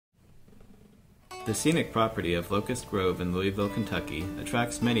The scenic property of Locust Grove in Louisville, Kentucky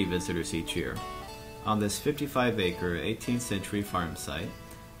attracts many visitors each year. On this 55-acre 18th century farm site,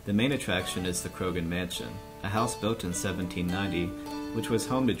 the main attraction is the Croghan Mansion, a house built in 1790 which was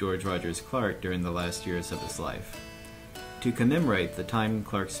home to George Rogers Clark during the last years of his life. To commemorate the time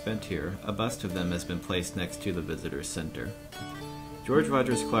Clark spent here, a bust of them has been placed next to the visitor center. George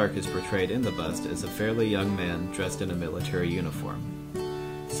Rogers Clark is portrayed in the bust as a fairly young man dressed in a military uniform.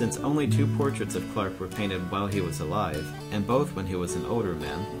 Since only 2 portraits of Clark were painted while he was alive, and both when he was an older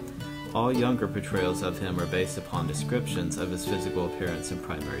man, all younger portrayals of him are based upon descriptions of his physical appearance in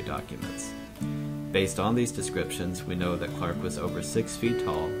primary documents. Based on these descriptions, we know that Clark was over 6 feet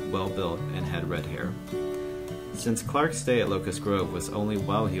tall, well-built, and had red hair. Since Clark's stay at Locust Grove was only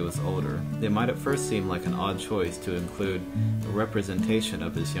while he was older, it might at first seem like an odd choice to include a representation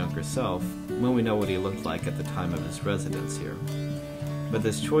of his younger self when we know what he looked like at the time of his residence here. But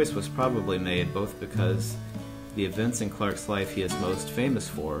this choice was probably made both because the events in Clark's life he is most famous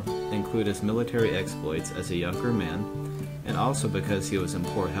for include his military exploits as a younger man, and also because he was in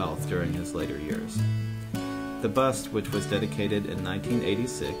poor health during his later years. The bust, which was dedicated in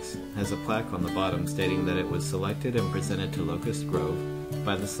 1986, has a plaque on the bottom stating that it was selected and presented to Locust Grove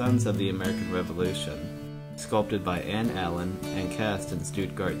by the Sons of the American Revolution, sculpted by Anne Allen and cast in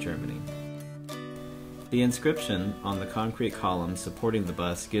Stuttgart, Germany. The inscription on the concrete column supporting the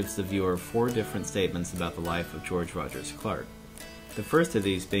bust gives the viewer 4 different statements about the life of George Rogers Clark. The first of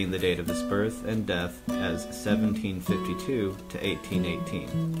these being the date of his birth and death as 1752 to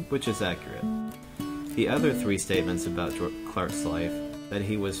 1818, which is accurate. The other 3 statements about Clark's life, that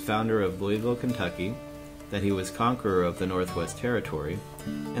he was founder of Louisville, Kentucky, that he was conqueror of the Northwest Territory,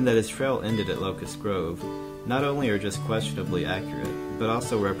 and that his trail ended at Locust Grove, not only are just questionably accurate, but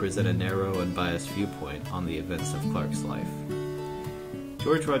also represent a narrow and biased viewpoint on the events of Clark's life.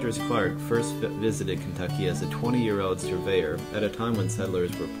 George Rogers Clark first visited Kentucky as a 20-year-old surveyor at a time when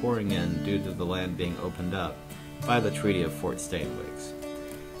settlers were pouring in due to the land being opened up by the Treaty of Fort Stanwix.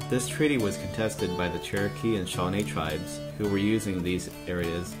 This treaty was contested by the Cherokee and Shawnee tribes who were using these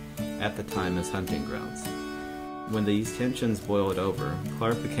areas at the time as hunting grounds. When these tensions boiled over,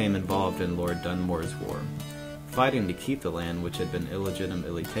 Clark became involved in Lord Dunmore's War, fighting to keep the land which had been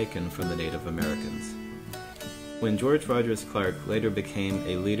illegitimately taken from the Native Americans. When George Rogers Clark later became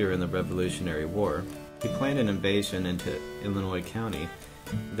a leader in the Revolutionary War, he planned an invasion into Illinois County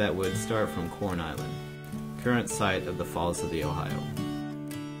that would start from Corn Island, current site of the Falls of the Ohio.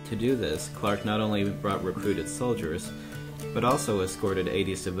 To do this, Clark not only brought recruited soldiers, but also escorted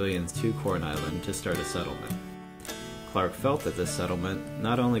 80 civilians to Corn Island to start a settlement. Clark felt that this settlement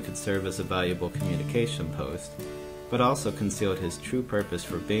not only could serve as a valuable communication post, but also concealed his true purpose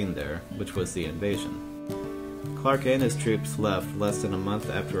for being there, which was the invasion. Clark and his troops left less than a month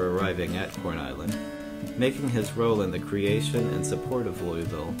after arriving at Corn Island, making his role in the creation and support of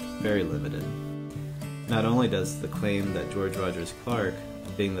Louisville very limited. Not only does the claim that George Rogers Clark,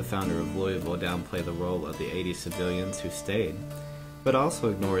 being the founder of Louisville, downplay the role of the 80 civilians who stayed, but also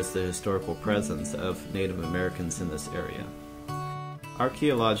ignores the historical presence of Native Americans in this area.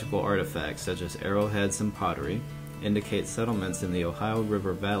 Archaeological artifacts such as arrowheads and pottery indicate settlements in the Ohio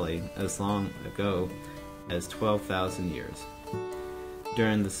River Valley as long ago as 12,000 years.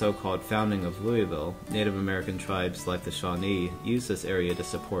 During the so-called founding of Louisville, Native American tribes like the Shawnee used this area to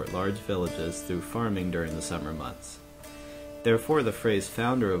support large villages through farming during the summer months. Therefore, the phrase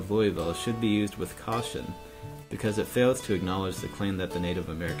founder of Louisville should be used with caution, because it fails to acknowledge the claim that the Native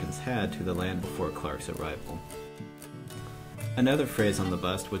Americans had to the land before Clark's arrival. Another phrase on the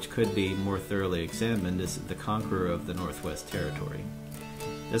bust which could be more thoroughly examined is the conqueror of the Northwest Territory.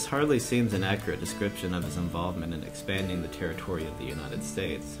 This hardly seems an accurate description of his involvement in expanding the territory of the United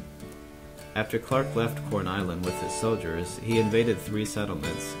States. After Clark left Corn Island with his soldiers, he invaded 3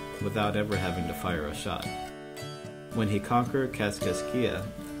 settlements without ever having to fire a shot. When he conquered Kaskaskia,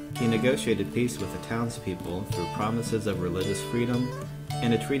 he negotiated peace with the townspeople through promises of religious freedom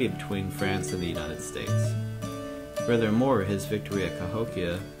and a treaty between France and the United States. Furthermore, his victory at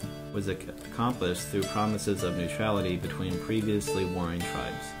Cahokia was accomplished through promises of neutrality between previously warring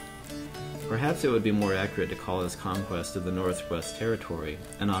tribes. Perhaps it would be more accurate to call his conquest of the Northwest Territory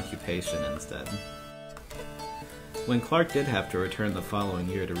an occupation instead. When Clark did have to return the following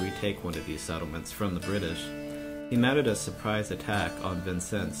year to retake one of these settlements from the British, he mounted a surprise attack on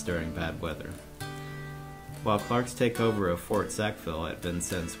Vincennes during bad weather. While Clark's takeover of Fort Sackville at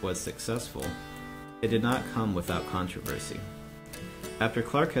Vincennes was successful, it did not come without controversy. After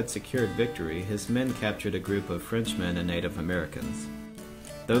Clark had secured victory, his men captured a group of Frenchmen and Native Americans.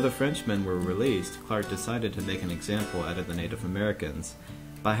 Though the Frenchmen were released, Clark decided to make an example out of the Native Americans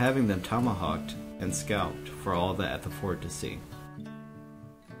by having them tomahawked and scalped for all at the fort to see.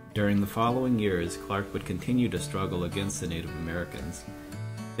 During the following years, Clark would continue to struggle against the Native Americans,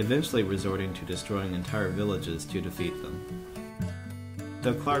 eventually resorting to destroying entire villages to defeat them.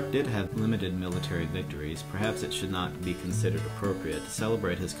 Though Clark did have limited military victories, perhaps it should not be considered appropriate to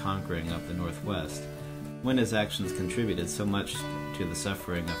celebrate his conquering of the Northwest, when his actions contributed so much to the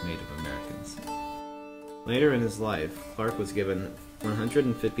suffering of Native Americans. Later in his life, Clark was given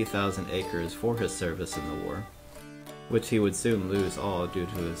 150,000 acres for his service in the war, which he would soon lose all due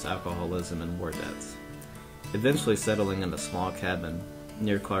to his alcoholism and war debts, eventually settling in a small cabin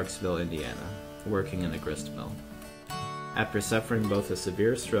near Clarksville, Indiana, working in a grist mill. After suffering both a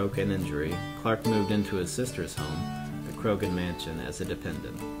severe stroke and injury, Clark moved into his sister's home, the Croghan Mansion, as a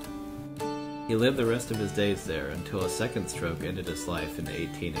dependent. He lived the rest of his days there until a second stroke ended his life in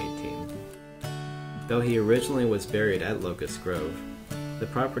 1818. Though he originally was buried at Locust Grove, the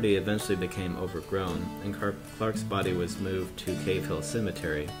property eventually became overgrown, and Clark's body was moved to Cave Hill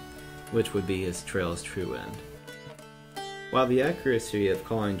Cemetery, which would be his trail's true end. While the accuracy of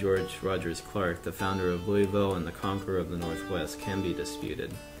calling George Rogers Clark the founder of Louisville and the conqueror of the Northwest can be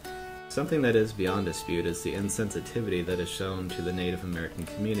disputed, something that is beyond dispute is the insensitivity that is shown to the Native American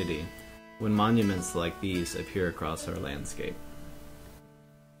community when monuments like these appear across our landscape.